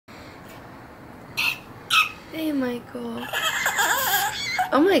Hey, Michael.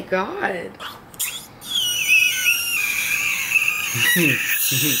 Oh my god.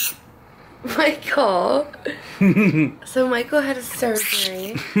 Michael. So Michael had a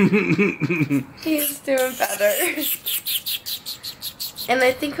surgery. He's doing better. And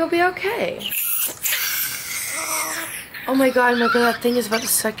I think he'll be okay. Oh my god, Michael, that thing is about to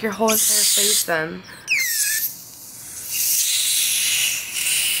suck your whole entire face then.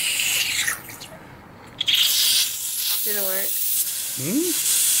 Didn't work.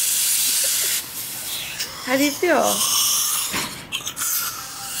 How do you feel?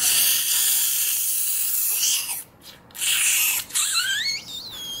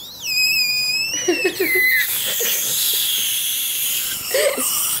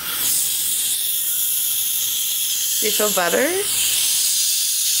 Do you feel better?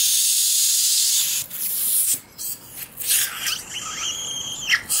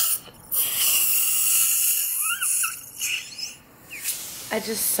 I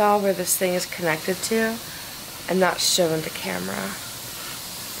just saw where this thing is connected to and not showing the camera.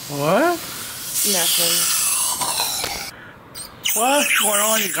 What? Nothing. What's going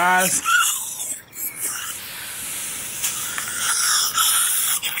on, you guys?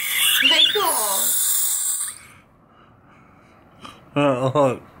 Michael!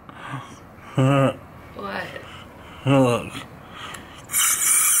 Look. What? Look.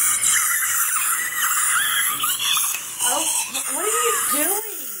 Oh, what are you doing?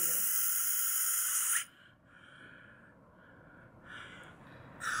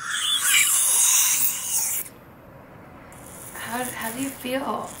 How do you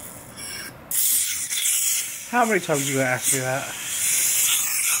feel? How many times are you gonna ask me that?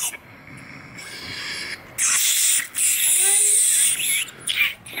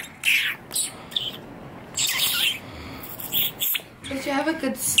 Did you have a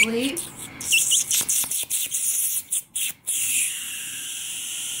good sleep?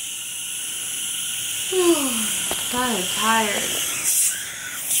 God, I'm tired.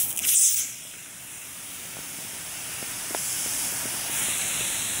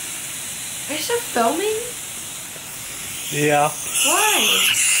 Are you still filming? Yeah. Why?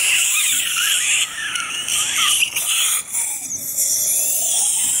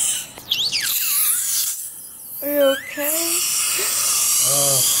 Are you okay?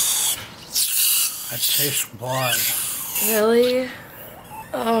 I taste blood. Really?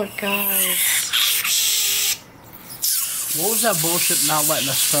 Oh, God. What was that bullshit not letting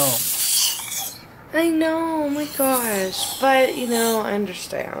us film? I know, oh my gosh. But, you know, I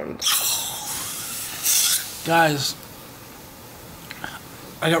understand. Guys,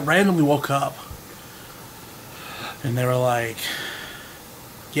 I got randomly woke up and they were like,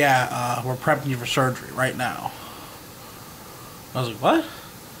 yeah, we're prepping you for surgery right now. I was like, what?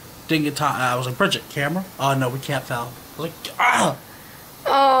 Didn't get time. I was like, Bridgette, camera? Oh, no, we can't film. I was like, ah!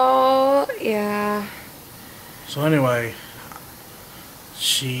 Oh, yeah. So anyway,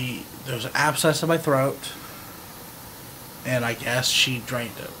 there was an abscess in my throat, and I guess she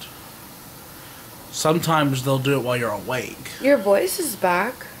drained it. Sometimes they'll do it while you're awake. Your voice is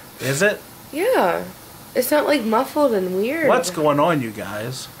back. Is it? Yeah. It's not like muffled and weird. What's going on, you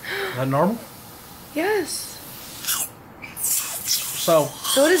guys? Is that normal? Yes. So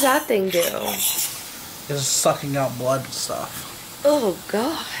what does that thing do? it's sucking out blood and stuff. Oh,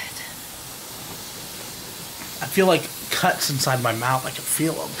 God. I feel like cuts inside my mouth. I can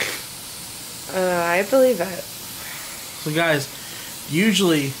feel them. I believe it. So guys,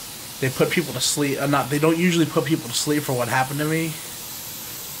 usually they put people to sleep. They don't usually put people to sleep for what happened to me.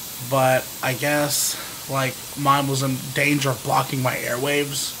 But I guess, like, mine was in danger of blocking my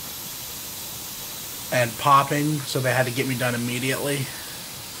airwaves and popping, so they had to get me done immediately.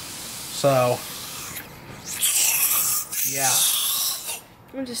 So, yeah.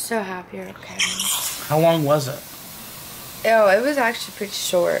 I'm just so happy you're okay. How long was it? Oh, it was actually pretty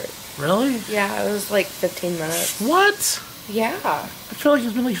short. Really? Yeah, it was like 15 minutes. What? Yeah. I feel like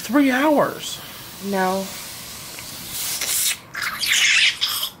it's been like 3 hours. No.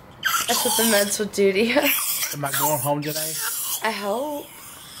 That's what the meds will do to you. Am I going home today? I hope.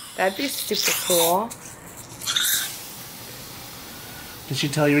 That'd be super cool. Did she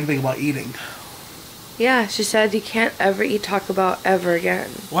tell you anything about eating? Yeah, she said you can't ever eat Taco Bell ever again.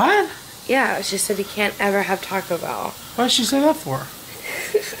 What? Yeah, she said you can't ever have Taco Bell. What did she say that for?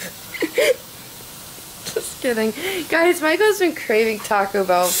 Just kidding. Guys, Michael's been craving Taco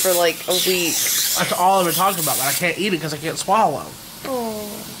Bell for like a week. That's all I've been talking about, but I can't eat it because I can't swallow. Oh.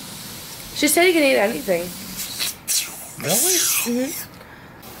 She said you can eat anything. Really? Mm-hmm.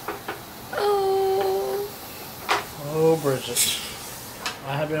 Oh. Oh, Bridgette. I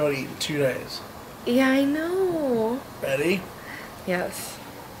haven't been able to eat in 2 days. Yeah, I know. Ready? Yes.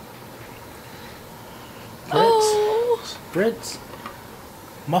 Grits. Oh. Grits.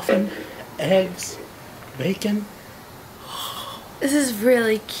 Muffin. Eggs. Bacon. This is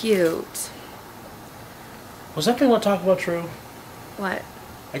really cute. Was that thing we'll talk about true? What?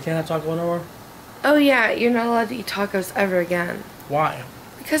 I cannot talk about no more? Oh yeah, you're not allowed to eat tacos ever again. Why?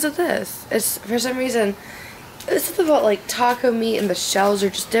 Because of this. It's, for some reason, this is about like taco meat and the shells are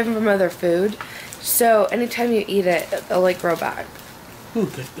just different from other food. So anytime you eat it, it'll like grow back. Oh,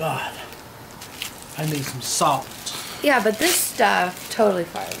 good God. I need some salt. Yeah, but this stuff, totally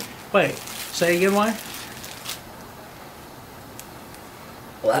fine. Wait, say again why?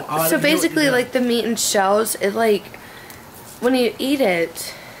 Well, so basically, like the meat and shells, it like, when you eat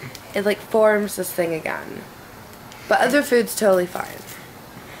it, it like forms this thing again. But other food's totally fine.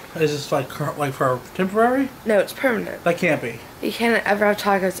 Is this like for temporary? No, it's permanent. That can't be. You can't ever have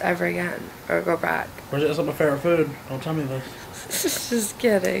tacos ever again, or go back. Or is it my favorite food? Don't tell me this. Just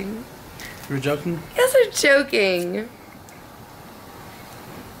kidding. You were joking? Yes, I'm joking.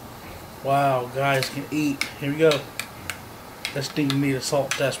 Wow, guys can eat. Here we go. This thing needs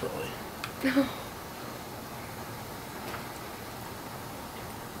salt desperately. No.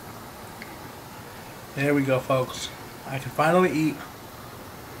 There we go, folks. I can finally eat.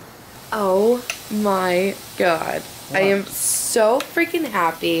 Oh my God. What? I am so freaking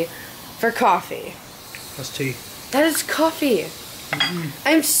happy for coffee. That's tea. That is coffee.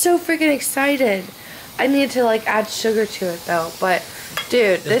 I'm so freaking excited. I need to like add sugar to it though, but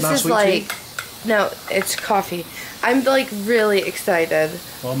dude, this is like tea? No, it's coffee. I'm like really excited.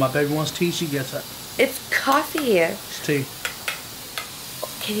 Well, my baby wants tea, she gets it. It's coffee. It's tea.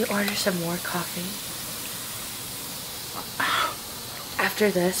 Can you order some more coffee?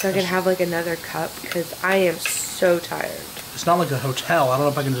 After this, I can have like another cup because I am so tired. It's not like a hotel. I don't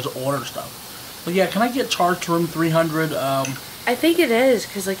know if I can just order stuff. But yeah, can I get charged to room 300? I think it is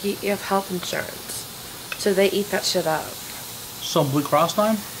because like you have health insurance, so they eat that shit up. Some Blue Cross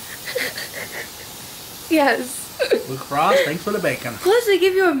time? Yes. Blue Cross, thanks for the bacon. Plus, they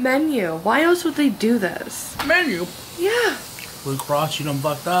give you a menu. Why else would they do this? Menu? Yeah. Blue Cross, you done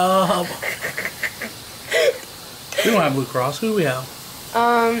fucked up. We don't have Blue Cross. Who do we have?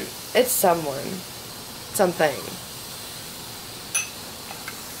 It's someone. Something.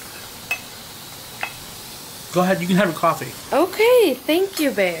 Go ahead, you can have your coffee. Okay, thank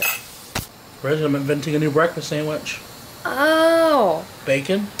you, babe. Reggie, I'm inventing a new breakfast sandwich. Oh.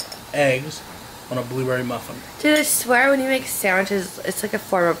 Bacon, eggs, on a blueberry muffin. Dude, I swear when you make sandwiches, it's like a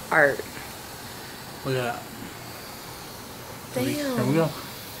form of art. Look at that. Damn. Here we go.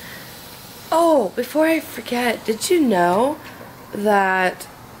 Oh, before I forget, did you know that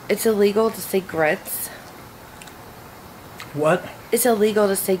it's illegal to say grits? What? It's illegal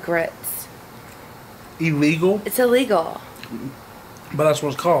to say grits. Illegal? It's illegal. But that's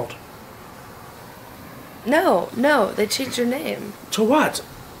what it's called. No, they changed your name. To what?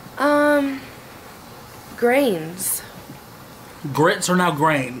 Grains. Grits are now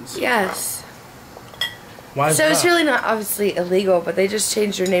grains. Yes. Why is So that? it's really not obviously illegal, but they just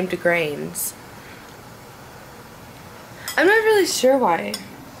changed your name to Grains. I'm not really sure why.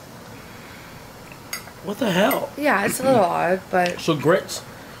 What the hell? Yeah, it's a little odd, but... So grits,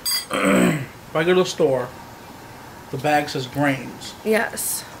 if I go to the store, the bag says grains.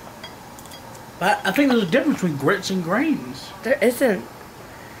 Yes. But I think there's a difference between grits and grains. There isn't.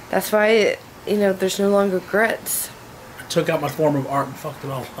 That's why, you know, there's no longer grits. I took out my form of art and fucked it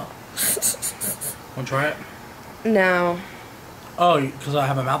all up. Want to try it? No. Oh, because I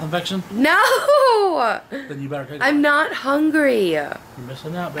have a mouth infection? No! Then you better take it. I'm not hungry. You're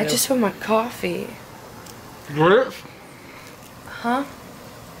missing out, babe. I just want my coffee. Grits? Huh?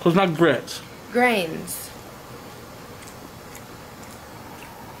 So it's not grits. Grains.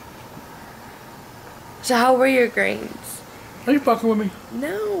 So how were your grains? Are you fucking with me?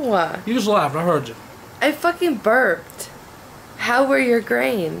 No. You just laughed. I heard you. I fucking burped. How were your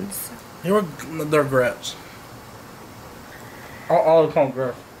grains? They're grits. I'll always call them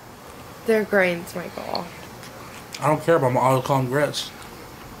grits. They're grains, Michael. I don't care, but I'm always call them grits.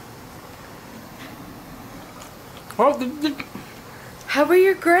 Well, How were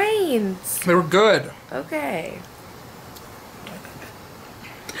your grains? they were good. Okay.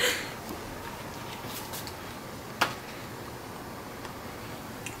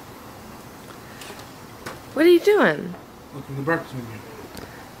 What are you doing? Look at the breakfast menu.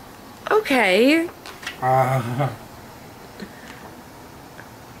 Okay. Ah.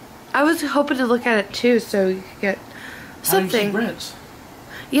 I was hoping to look at it too so you could get something. How do you see grits?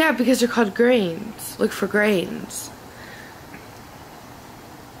 Yeah, because they're called grains. Look for grains.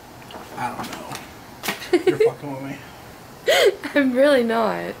 I don't know. You're fucking with me. I'm really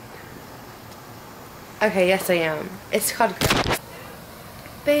not. Okay, yes I am. It's called growth.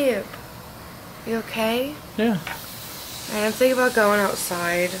 Babe, you okay? Yeah. I'm thinking about going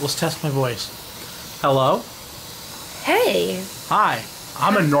outside. Let's test my voice. Hello? Hey. Hi.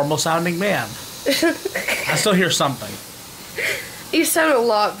 I'm a normal sounding man. I still hear something. You sound a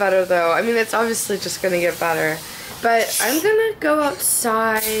lot better though. I mean, it's obviously just gonna get better. But I'm gonna go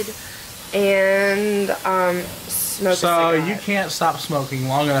outside and smoke a cigarette. You can't stop smoking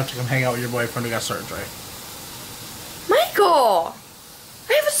long enough to come hang out with your boyfriend who got surgery. Michael!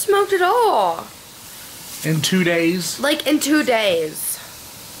 I haven't smoked at all. In 2 days? Like in 2 days.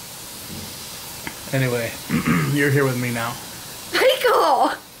 Anyway, you're here with me now.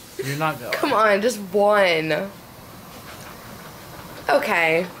 Michael! You're not going. Come on, just one.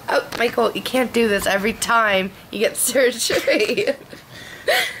 Okay. Oh, Michael, you can't do this every time you get surgery.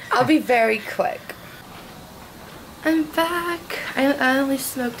 I'll be very quick. I'm back. I only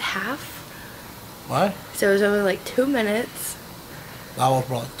smoked half. What? So it was only like 2 minutes. That was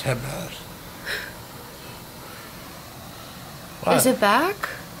for like 10 minutes. What? Is it back?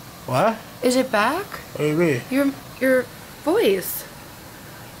 What? Is it back? What do you mean? Your voice.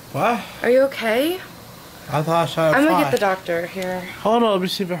 What? Are you okay? I thought I sounded I'm gonna fine. get the doctor here. Hold on, let me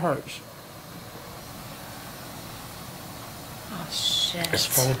see if it hurts. Oh shit. It's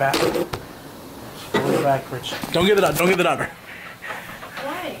fully back. It's fully back, Rich. Don't get the doctor. Don't get the doctor.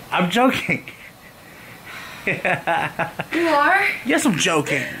 Why? I'm joking. You are? Yes, I'm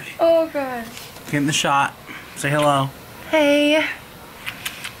joking. Oh god. Getting the shot. Say hello. Hey.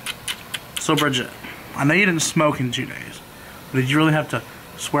 So, Bridgette, I know you didn't smoke in 2 days, but did you really have to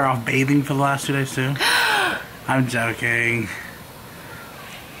swear off bathing for the last 2 days too? I'm joking.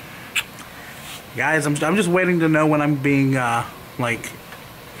 Guys, I'm just waiting to know when I'm being, like,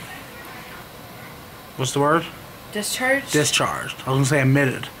 what's the word? Discharged? Discharged. I was gonna say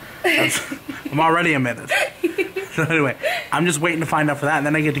admitted. I'm already admitted. So anyway, I'm just waiting to find out for that, and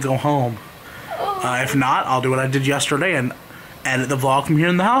then I get to go home. If not, I'll do what I did yesterday and edit the vlog from here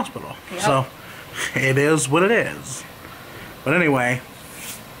in the hospital. Yep. So, it is what it is. But anyway,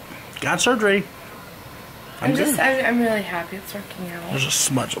 got surgery. I'm really happy it's working out. There's a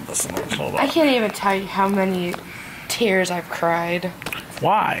smudge of this. Hold on. I can't even tell you how many tears I've cried.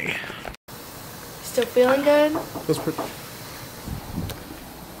 Why? Still feeling good?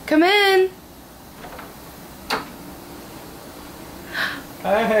 Come in.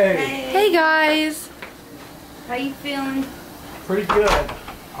 Hey. Hey guys. How you feeling? Pretty good.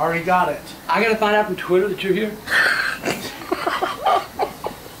 Already got it. I gotta find out from Twitter that you're here.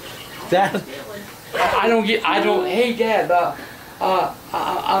 Dad. Hey Dad,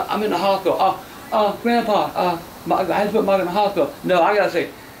 I'm in the hospital. Grandpa, I had to put Mike in the hospital. No, I gotta say,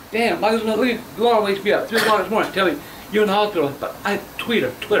 damn, Michael's not leaving. Laura wakes me up 3 o'clock this morning. Tell me, you're in the hospital. But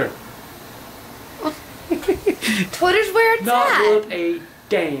Twitter. Twitter's where it's Not at. worth a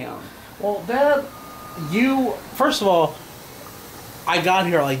damn. Well, Dad, first of all, I got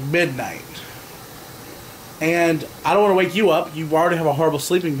here at like midnight. And I don't want to wake you up. You already have a horrible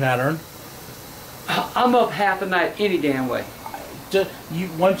sleeping pattern. I'm up half the night any damn way.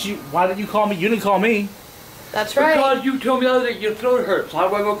 Why did you call me? You didn't call me. That's right. Because you told me the other day your throat hurts. How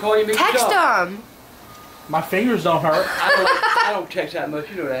am I going to call you and make you Text stop? them. My fingers don't hurt. I don't text that much,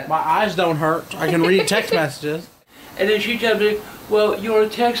 you know that. My eyes don't hurt. I can read text messages. And then she tells me, well, you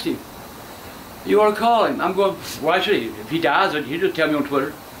want to text him. You want to call him. I'm going, why should he? If he dies, he just tell me on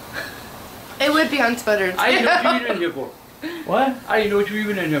Twitter. It would be on Twitter too. I didn't know what you were in here for. What? I didn't know what you were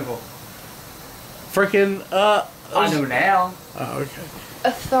even in here for. Freaking, I know now. Oh, okay.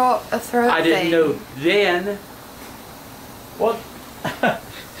 A throat I didn't thing. know then. What?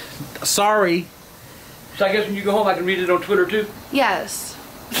 Sorry. So I guess when you go home, I can read it on Twitter too? Yes.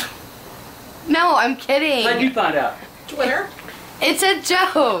 No, I'm kidding. How'd you find out? Twitter? It's a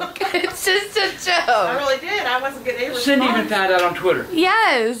joke. It's just a I joke. really did. I wasn't getting any Cindy even response. found out on Twitter.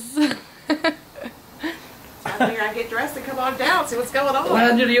 Yes. I figured I'd get dressed and come on down, see what's going on. What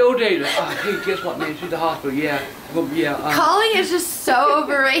happened to the old days? Oh, hey, guess what, man? She's at the hospital. Yeah. Well, yeah. Calling is just so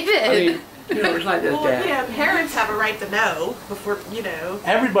overrated. I mean, you know, it's like this, Well, Dad. yeah, parents have a right to know before, you know.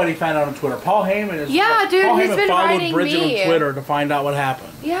 Everybody found out on Twitter. Paul Heyman is. Yeah, dude, Paul he's Heyman been followed writing Bridgette me. on Twitter to find out what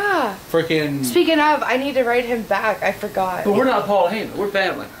happened. Yeah. Freaking. Speaking of, I need to write him back. I forgot. But we're not Paul Heyman. We're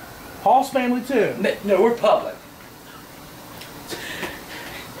family. Paul's family too. No, we're public.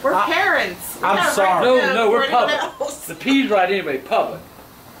 We're parents. We I'm got a sorry. right to know No, we're before anyone public. else. The P's right anyway, public.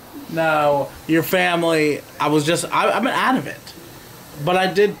 No, your family. I've been out of it. But I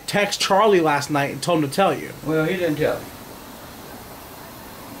did text Charlie last night and told him to tell you. Well, he didn't tell me.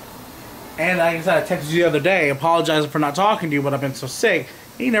 And like I said, I texted you the other day, apologizing for not talking to you, but I've been so sick.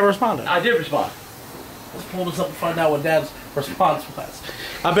 He never responded. I did respond. Let's pull this up and find out what Dad's response was.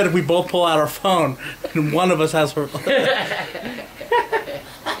 I bet if we both pull out our phone and one of us has her.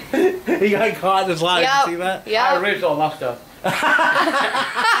 He got caught in his live. Yep. You see that? Yeah. I erased all my stuff.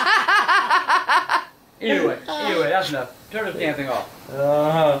 Anyway, that's enough. Turn this damn thing off.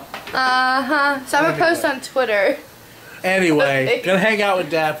 So I'm gonna post on Twitter. Anyway, gonna hang out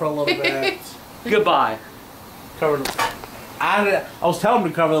with Dad for a little bit. Goodbye. Cover. I was telling him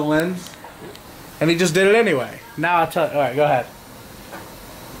to cover the lens, and he just did it anyway. Now I tell. All right, go ahead.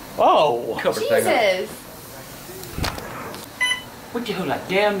 Whoa! Cover the thing up. Jesus. What the hell is that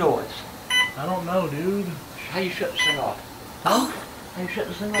damn noise? I don't know, dude. How you shut this thing off? Oh, How you shut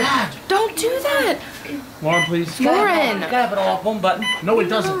this thing off? Dad, don't do that. Lauren, please. Lauren. You gotta have it all off one button. No, it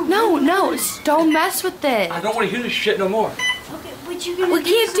doesn't. No, don't mess with it. I don't want to hear this shit no more. Okay, but you gonna We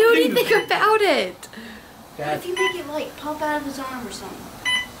can't do anything about it. What if you make it like pop out of his arm or something?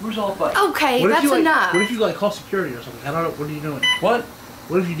 Where's all the button? Okay, What if that's you, like, enough. What if you like call security or something? I don't know. What are you doing? What?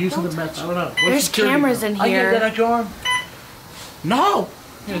 What if you do something mess? I don't know. What's There's security cameras do? in I get that here. out your arm. No.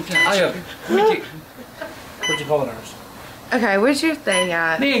 I What'd you call the nurse? Okay, where's your thing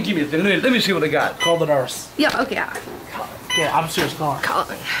at? Man, give me the thing. Let me see what I got. Call the nurse. Yeah, okay, yeah. Yeah, I'm serious. Call her. Call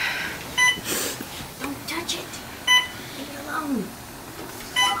me. Don't touch it. Leave it alone.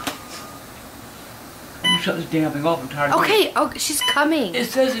 I'm gonna shut this damn thing off. I'm tired of Okay, she's coming. it. It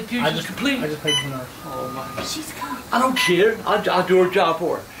says the fuse I is just complete. I just paid for the nurse. Oh my. She's coming. I don't care. I'll do her job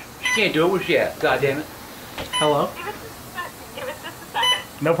for her. She can't do it. Where's she at? God damn it. Hello. Give us just a second.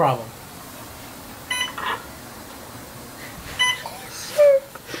 No problem.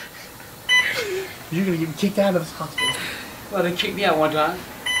 You're gonna get kicked out of this hospital. Well, they kicked me out one time.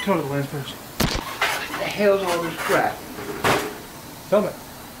 Come to the lens first. What the hell's all this crap? Film it.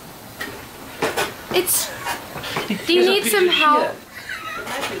 It's. Do It's you a need piece some of help? shit.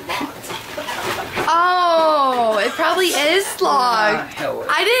 Oh, it probably is locked. hell with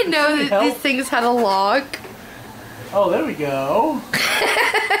it. I didn't know that Help. these things had a lock. Oh, there we go.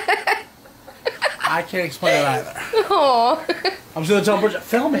 I can't explain it either. Oh. I'm just gonna tell Bridgette,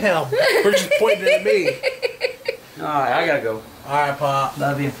 film him. Bridgette's pointing at me. Alright, I gotta go. Alright, Pop.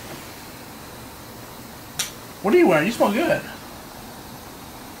 Love you. What are you wearing? You smell good.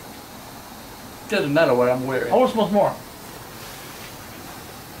 Doesn't matter what I'm wearing. I want to smell more.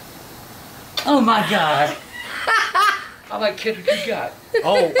 Oh my god. I like kids what you got.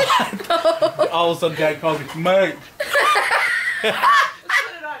 Oh. All of a sudden, Dad calls me, Mike. Let's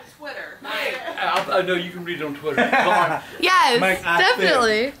put it on Twitter. I know you can read it on Twitter. Sorry. Yes, Mike, I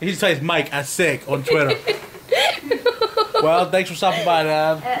definitely. Sick. He just says Mike, I sick on Twitter. Well, thanks for stopping by,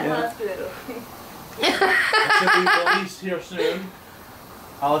 Dad. Hospital. I'll be released here soon.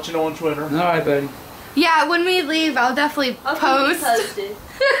 I'll let you know on Twitter. Alright, buddy. Yeah, when we leave, I'll definitely I'll keep post. you posted.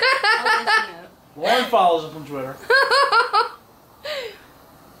 I'll let you know. Lauren follows us on Twitter.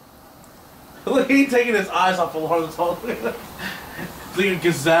 Look, he's taking his eyes off of Lauren's whole like a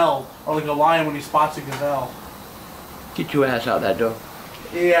gazelle, or like a lion when he spots a gazelle. Get your ass out that door.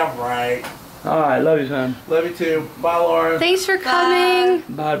 Yeah, right. Alright, love you, son. Love you too. Bye, Lauren. Thanks for coming.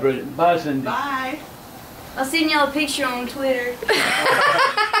 Bye, Bridget. Bye, Cindy. Bye. I'll send y'all a picture on Twitter.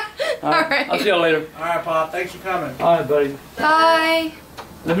 Alright. I'll see y'all later. Alright, Pop. Thanks for coming. Alright, buddy. Bye.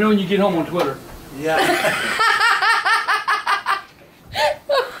 Let me know when you get home on Twitter. Yeah.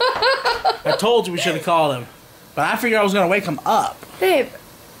 I told you we should have called him. But I figured I was going to wake him up. Babe,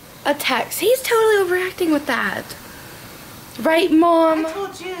 a text. He's totally overacting with that. Right, Mom? I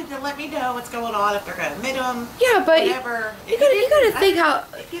told you to let me know what's going on, if they're going to admit them, Yeah, but whatever. you gotta think how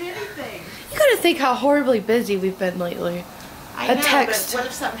Get anything. you gotta think how horribly busy we've been lately. I A know, text. but what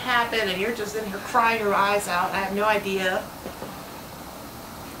if something happened and you're just in here crying your eyes out and I have no idea?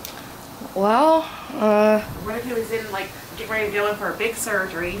 Well, What if he was in, like, getting ready to go in for a big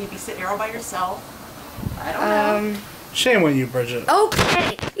surgery and you'd be sitting here all by yourself? I don't know. Shame on you, Bridget.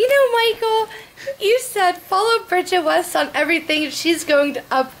 Okay. You know, Michael, you said follow Bridget West on everything she's going to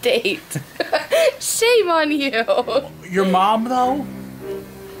update. Shame on you. Your mom, though?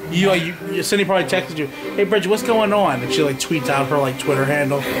 Cindy probably texted you, hey, Bridget, what's going on? And she, like, tweets out her, like, Twitter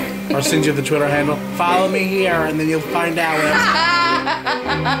handle. Or sends you the Twitter handle. Follow me here, and then you'll find out what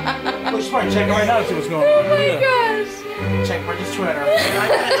I'm... Let's probably check it right now to see what's going on. Oh my gosh. Check Bridget's Twitter. I'm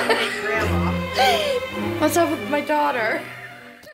going to make grandma. What's up with my daughter?